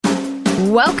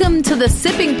Welcome to The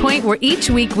Sipping Point, where each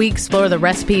week we explore the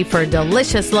recipe for a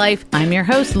delicious life. I'm your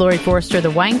host, Lori Forster, the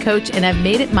wine coach, and I've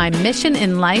made it my mission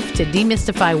in life to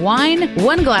demystify wine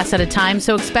one glass at a time.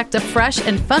 So expect a fresh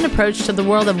and fun approach to the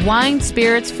world of wine,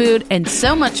 spirits, food, and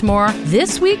so much more.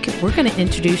 This week, we're going to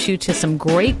introduce you to some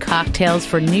great cocktails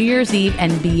for New Year's Eve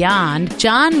and beyond.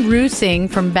 John Russing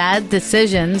from Bad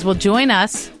Decisions will join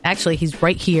us. Actually, he's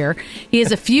right here. He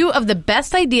has a few of the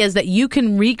best ideas that you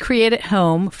can recreate at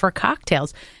home for cocktails.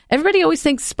 Everybody always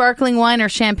thinks sparkling wine or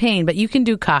champagne, but you can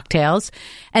do cocktails.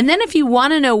 And then if you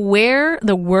want to know where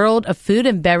the world of food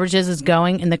and beverages is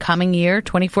going in the coming year,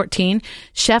 2014,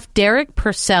 Chef Derek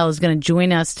Purcell is going to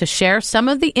join us to share some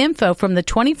of the info from the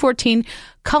 2014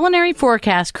 culinary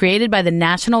forecast created by the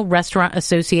National Restaurant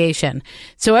Association.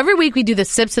 So every week we do the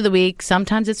sips of the week.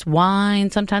 Sometimes it's wine,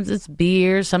 sometimes it's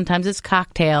beer, sometimes it's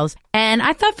cocktails. And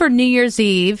I thought for New Year's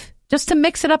Eve, just to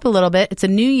mix it up a little bit, it's a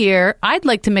new year, I'd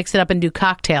like to mix it up and do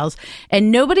cocktails.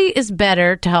 And nobody is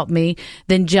better to help me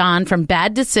than John from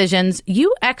Bad Decisions.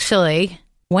 You actually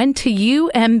went to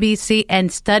UMBC and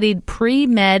studied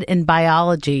pre-med in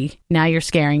biology. Now you're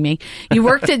scaring me. You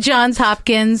worked at Johns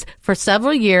Hopkins for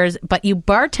several years, but you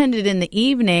bartended in the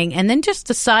evening and then just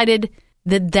decided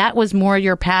that that was more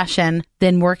your passion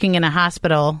than working in a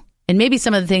hospital. And maybe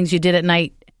some of the things you did at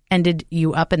night ended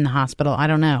you up in the hospital. I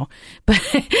don't know. But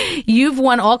you've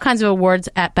won all kinds of awards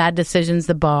at Bad Decisions,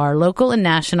 the bar, local and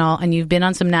national, and you've been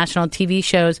on some national TV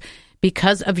shows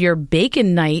because of your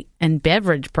bacon night and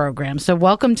beverage program. So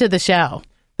welcome to the show.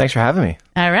 Thanks for having me.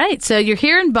 All right. So you're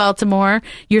here in Baltimore.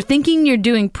 You're thinking you're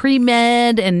doing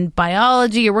pre-med and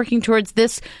biology. You're working towards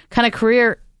this kind of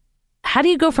career. How do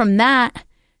you go from that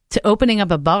to opening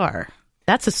up a bar?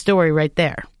 That's a story right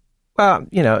there. Well,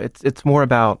 you know, it's more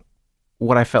about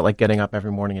what I felt like getting up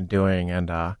every morning and doing, and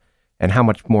how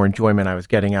much more enjoyment I was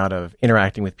getting out of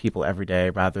interacting with people every day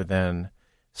rather than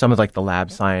some of like the lab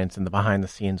science and the behind the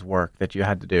scenes work that you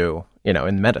had to do, you know,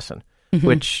 in medicine,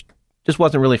 which just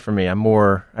wasn't really for me.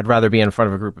 I'd rather be in front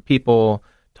of a group of people,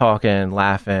 talking,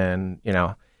 laughing, you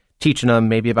know, teaching them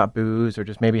maybe about booze or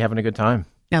just maybe having a good time.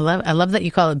 I love that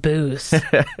you call it booze,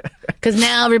 because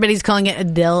now everybody's calling it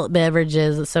adult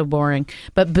beverages. It's so boring.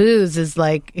 But booze is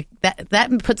like, that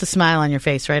puts a smile on your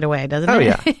face right away, doesn't it? Oh,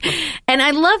 yeah. And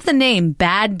I love the name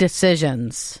Bad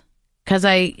Decisions, because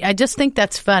I just think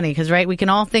that's funny, because, right, we can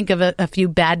all think of a few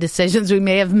bad decisions we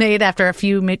may have made after a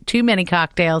few too many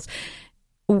cocktails.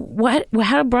 How did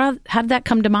that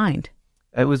come to mind?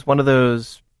 It was one of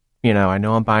those, you know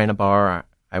I'm buying a bar.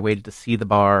 I waited to see the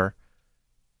bar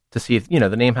to see if, you know,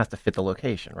 the name has to fit the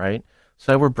location, right?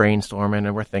 So we're brainstorming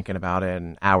and we're thinking about it,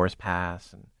 and hours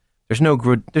pass, and there's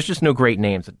just no great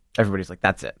names. Everybody's like,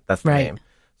 that's it. That's the name.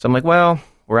 So I'm like, well,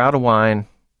 we're out of wine.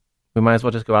 We might as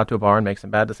well just go out to a bar and make some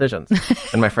bad decisions.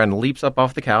 And my friend leaps up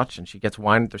off the couch and she gets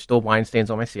wine. There's still wine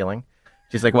stains on my ceiling.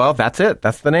 She's like, well, that's it.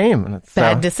 That's the name. And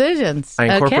Bad Decisions.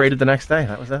 I incorporated the next day.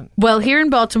 That was it. Well, here in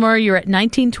Baltimore, you're at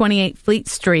 1928 Fleet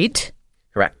Street.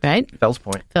 Correct. Right? Fells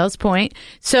Point. Fells Point.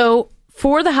 So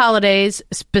for the holidays,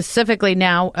 specifically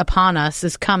now upon us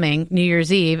is coming, New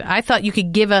Year's Eve, I thought you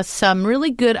could give us some really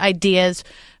good ideas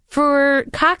for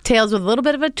cocktails with a little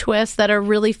bit of a twist that are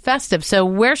really festive. So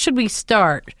where should we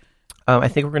start? I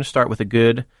think we're going to start with a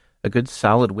good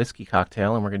solid whiskey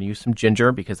cocktail, and we're going to use some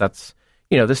ginger, because that's,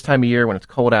 you know, this time of year when it's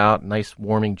cold out, nice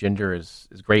warming ginger is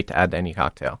great to add to any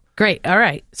cocktail. Great. All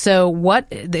right. So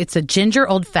it's a ginger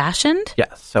old fashioned?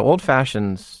 Yes. So old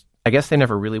fashions, I guess they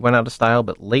never really went out of style,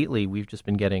 but lately we've just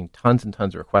been getting tons and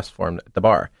tons of requests for them at the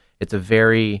bar. It's a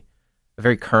very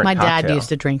current cocktail. My dad used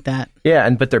to drink that. Yeah,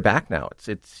 but they're back now.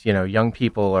 It's you know, young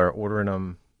people are ordering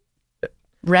them.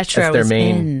 Retro that's their is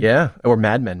main, in. Yeah, or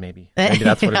Mad Men maybe. Maybe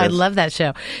that's what it is. I love that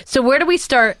show. So where do we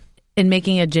start in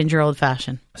making a ginger old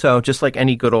fashioned? So just like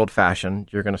any good old fashioned,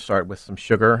 you're going to start with some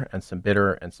sugar and some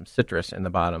bitter and some citrus in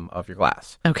the bottom of your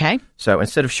glass. Okay. So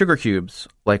instead of sugar cubes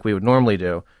like we would normally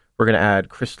do, we're going to add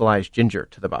crystallized ginger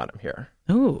to the bottom here.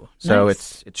 Ooh, so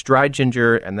nice. it's dried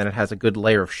ginger, and then it has a good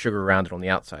layer of sugar around it on the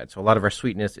outside. So a lot of our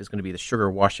sweetness is going to be the sugar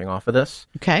washing off of this,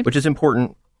 okay, which is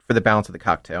important for the balance of the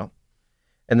cocktail.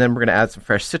 And then we're going to add some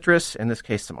fresh citrus, in this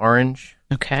case some orange.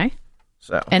 Okay.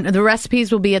 So, and the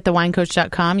recipes will be at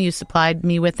thewinecoach.com. You supplied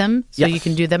me with them, so yes, you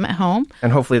can do them at home.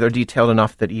 And hopefully they're detailed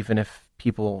enough that even if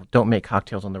people don't make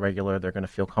cocktails on the regular, they're going to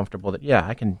feel comfortable that, yeah,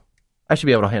 I should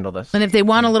be able to handle this. And if they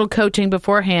want a little coaching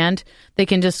beforehand, they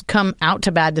can just come out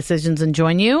to Bad Decisions and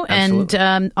join you. Absolutely.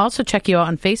 And also check you out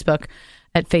on Facebook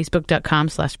at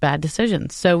facebook.com/Bad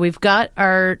Decisions. So we've got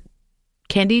our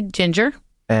candied ginger.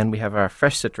 And we have our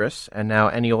fresh citrus. And now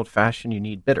any old fashioned, you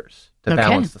need bitters to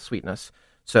balance the sweetness.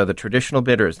 So the traditional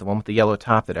bitters, the one with the yellow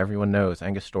top that everyone knows,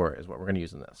 Angostura, is what we're going to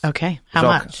use in this. Okay. How So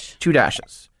much? 2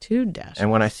 dashes. 2 dashes.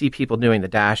 And when I see people doing the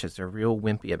dashes, they're real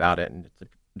wimpy about it, and it's a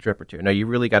drip or two. No, you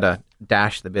really got to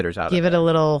dash the bitters out Give of it a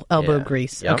little elbow Yeah.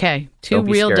 grease. Yep. Okay. 2 Don't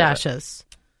be real scared of it. dashes.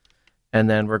 And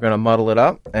then we're going to muddle it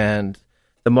up. And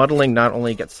the muddling not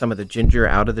only gets some of the ginger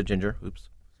out of the ginger,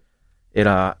 it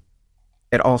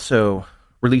also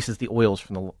releases the oils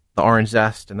from the orange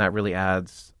zest, and that really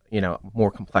adds, more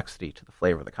complexity to the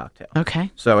flavor of the cocktail. Okay.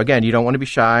 So again, you don't want to be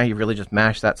shy. You really just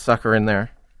mash that sucker in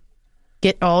there.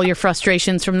 Get all your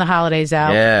frustrations from the holidays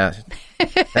out. Yeah.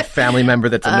 That family member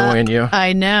that's annoying you.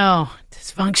 I know.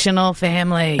 Dysfunctional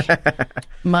family.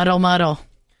 Muddle. All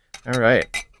right.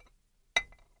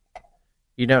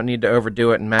 You don't need to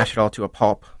overdo it and mash it all to a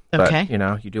pulp. But, Okay.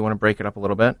 you do want to break it up a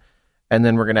little bit. And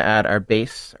then we're going to add our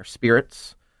base, our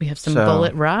spirits. We have some So-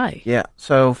 bullet rye. Yeah.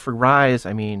 So for rye is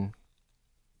a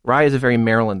very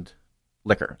Maryland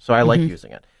liquor. So I like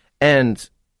using it. And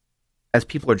as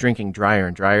people are drinking drier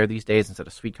and drier these days instead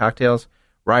of sweet cocktails,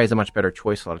 rye is a much better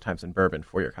choice a lot of times than bourbon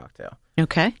for your cocktail.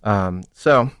 Okay.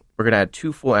 So we're going to add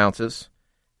 2 full ounces.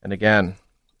 And again,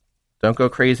 don't go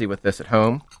crazy with this at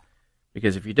home,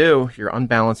 because if you do, you're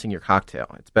unbalancing your cocktail.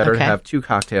 It's better to Okay. have 2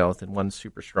 cocktails than one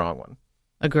super strong one.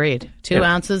 Agreed. 2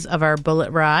 Yeah. ounces of our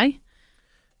bullet rye.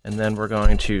 And then we're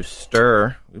going to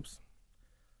stir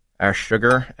our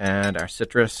sugar and our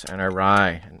citrus and our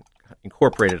rye and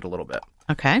incorporate it a little bit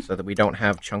Okay. so that we don't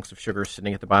have chunks of sugar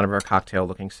sitting at the bottom of our cocktail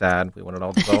looking sad. We want it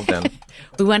all dissolved in.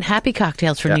 We want happy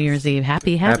cocktails for Yes. New Year's Eve.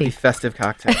 Happy. Happy festive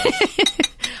cocktails.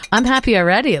 I'm happy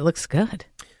already. It looks good.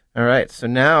 All right. So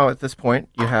now at this point,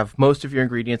 you have most of your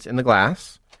ingredients in the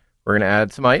glass. We're going to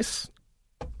add some ice.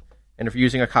 And if you're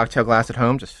using a cocktail glass at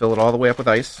home, just fill it all the way up with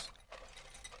ice.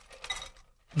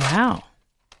 Wow.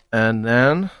 And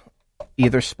then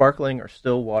either sparkling or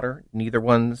still water. Neither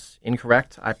one's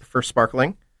incorrect. I prefer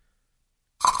sparkling.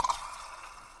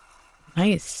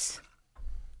 Nice.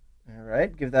 All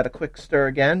right. Give that a quick stir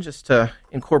again just to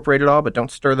incorporate it all, but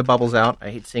don't stir the bubbles out. I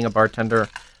hate seeing a bartender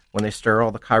when they stir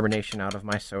all the carbonation out of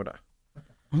my soda.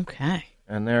 Okay.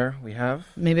 And there we have.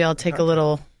 Maybe I'll take a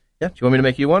little. Yeah. Do you want me to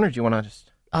make you one, or do you want to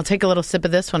just? I'll take a little sip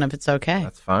of this one if it's okay.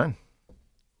 That's fine.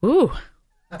 Ooh,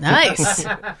 nice.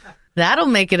 That'll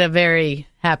make it a very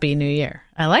happy New Year.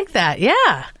 I like that.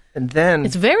 Yeah, And then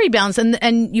it's very balanced,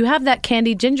 and you have that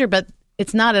candied ginger, but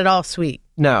it's not at all sweet.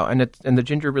 no, and the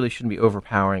ginger really shouldn't be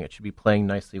overpowering. It should be playing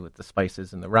nicely with the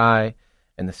spices and the rye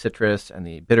and the citrus and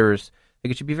the bitters.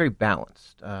 Like, it should be very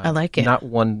balanced. I like it. Not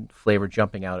one flavor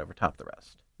jumping out over top of the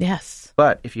rest. Yes.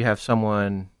 But if you have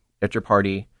someone at your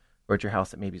party or at your house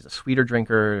that maybe is a sweeter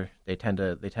drinker, they tend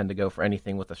to go for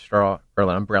anything with a straw or an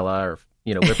umbrella or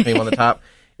whipped cream on the top.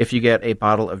 If you get a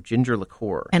bottle of ginger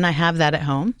liqueur, And I have that at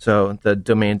home. so the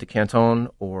Domaine de Canton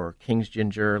or King's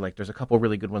Ginger, like there's a couple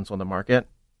really good ones on the market.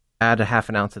 Add a half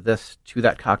an ounce of this to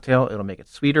that cocktail. It'll make it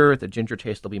sweeter. The ginger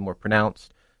taste will be more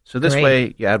pronounced. So this Great.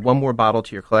 way, you add one more bottle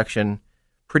to your collection.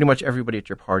 Pretty much everybody at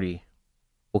your party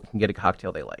can get a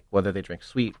cocktail they like, whether they drink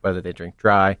sweet, whether they drink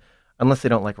dry. Unless they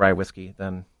don't like rye whiskey,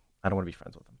 then I don't want to be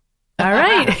friends with them. All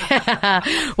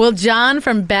right. Well, John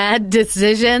from Bad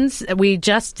Decisions, we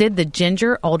just did the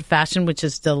ginger old fashioned, which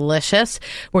is delicious.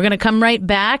 We're going to come right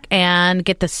back and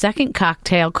get the second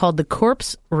cocktail called the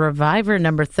Corpse Reviver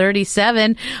number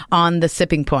 37 on the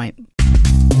Sipping Point.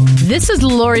 This is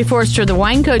Lori Forster, the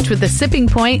wine coach with the Sipping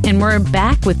Point, and we're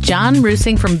back with John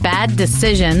Rusing from Bad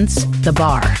Decisions, the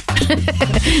bar.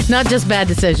 Not just Bad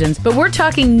Decisions, but we're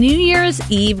talking New Year's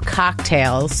Eve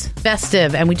cocktails,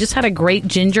 festive, and we just had a great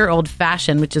ginger old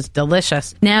fashioned, which is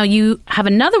delicious. Now you have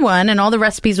another one, and all the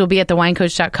recipes will be at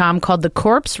thewinecoach.com, called the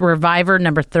Corpse Reviver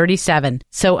number 37.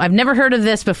 So I've never heard of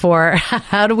this before.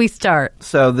 How do we start?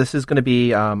 So this is going to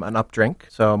be an up drink.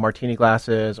 So martini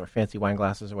glasses or fancy wine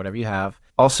glasses or whatever you have.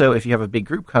 Also, if you have a big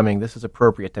group coming, this is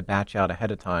appropriate to batch out ahead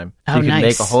of time. So you can nice.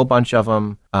 make a whole bunch of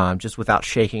them just without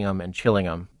shaking them and chilling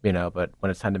them, But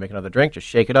when it's time to make another drink, just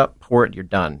shake it up, pour it, you're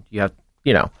done. You have,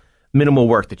 minimal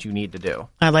work that you need to do.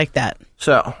 I like that.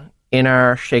 So in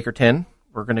our shaker tin,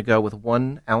 we're going to go with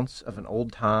 1 ounce of an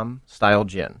Old Tom style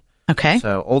gin. Okay.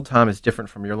 So Old Tom is different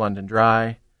from your London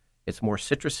Dry. It's more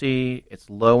citrusy. It's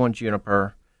low on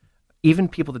juniper. Even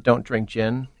people that don't drink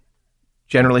gin,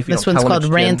 generally, if you This don't one's tell them called it's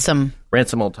gin, Ransom.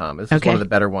 Ransom Old Tom. This is Okay. one of the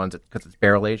better ones because it's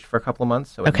barrel aged for a couple of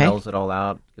months, so it Okay. mellows it all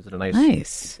out, gives it a nice.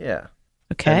 Nice. Yeah.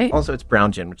 Okay. And also, it's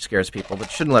brown gin, which scares people,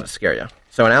 but shouldn't let it scare you.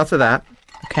 So an ounce of that,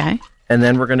 Okay. and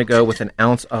then we're going to go with an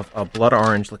ounce of a blood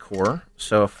orange liqueur.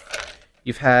 So if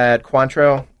you've had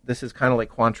Cointreau, this is kind of like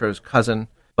Cointreau's cousin.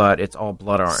 but it's all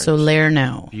blood orange.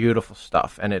 Salerno. Beautiful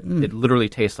stuff. And it literally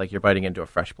tastes like you're biting into a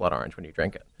fresh blood orange when you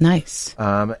drink it. Nice.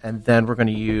 And then we're going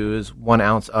to use 1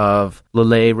 ounce of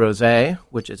Lillet Rosé,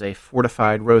 which is a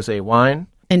fortified rosé wine.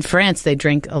 In France, they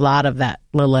drink a lot of that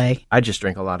Lillet. I just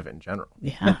drink a lot of it in general.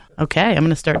 Yeah. Okay. I'm going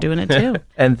to start doing it too.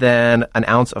 And then 1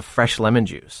 ounce of fresh lemon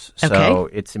juice. So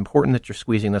it's important that you're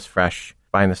squeezing this fresh.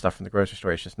 Buying the stuff from the grocery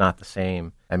store is just not the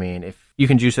same. I mean, if you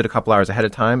can juice it a couple hours ahead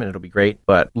of time and it'll be great,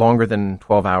 but longer than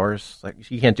 12 hours, like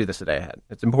you can't do this a day ahead.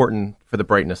 It's important for the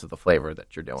brightness of the flavor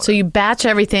that you're doing. So you batch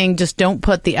everything, just don't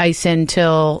put the ice in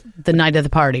till the night of the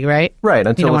party, right? Right.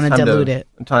 Until you don't want to dilute it.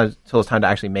 Until it's time to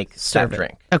actually make that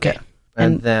drink. Okay. Yeah.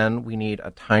 And then we need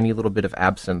a tiny little bit of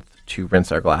absinthe to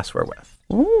rinse our glassware with.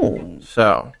 Ooh.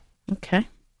 So. Okay.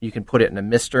 You can put it in a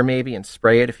mister maybe and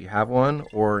spray it if you have one,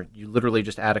 or you literally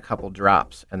just add a couple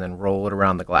drops and then roll it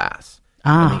around the glass.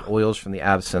 And the oils from the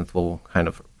absinthe will kind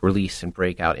of release and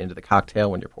break out into the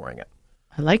cocktail when you're pouring it.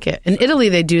 I like it. In Italy,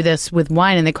 they do this with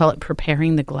wine, and they call it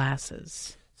preparing the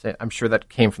glasses. So I'm sure that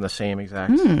came from the same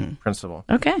exact principle.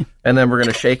 Okay. And then we're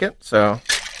going to shake it. So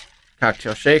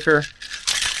cocktail shaker.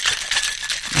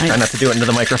 Nice. Try not to do it into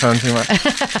the microphone too much.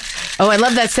 Oh, I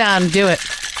love that sound. Do it.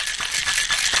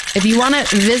 If you want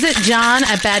to visit John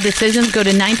at Bad Decisions, go to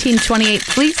 1928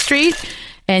 Fleet Street.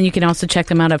 And you can also check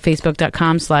them out at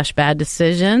facebook.com/Bad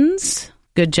Decisions.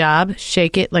 Good job.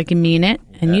 Shake it like you mean it.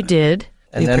 And you did.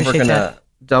 And then we're going to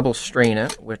double strain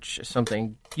it, which is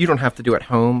something you don't have to do at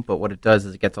home. But what it does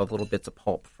is it gets all the little bits of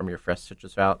pulp from your fresh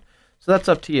citrus out. So that's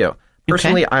up to you.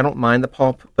 Personally, I don't mind the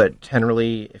pulp. But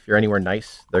generally, if you're anywhere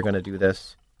nice, they're going to do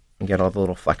this and get all the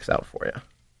little flecks out for you.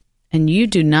 And you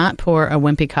do not pour a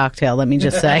wimpy cocktail, let me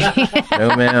just say.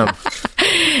 No, ma'am.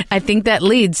 I think that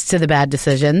leads to the bad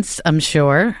decisions, I'm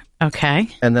sure. Okay.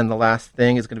 And then the last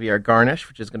thing is going to be our garnish,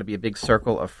 which is going to be a big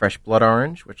circle of fresh blood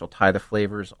orange, which will tie the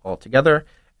flavors all together.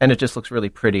 And it just looks really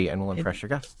pretty and will impress your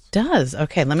guests. It does.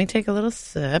 Okay, let me take a little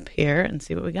sip here and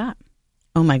see what we got.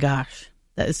 Oh my gosh.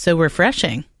 That is so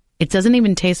refreshing. It doesn't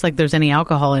even taste like there's any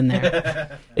alcohol in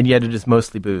there. And yet it is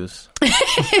mostly booze.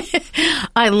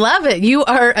 I love it. You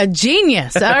are a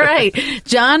genius. All right.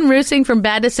 John Russing from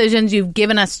Bad Decisions, you've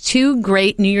given us 2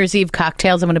 great New Year's Eve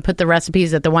cocktails. I'm going to put the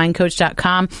recipes at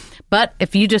thewinecoach.com. But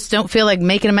if you just don't feel like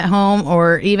making them at home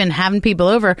or even having people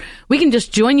over, we can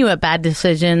just join you at Bad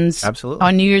Decisions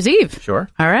on New Year's Eve. Sure.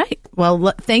 All right.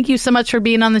 Well, thank you so much for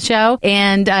being on the show,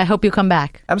 and I hope you'll come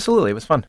back. Absolutely. It was fun.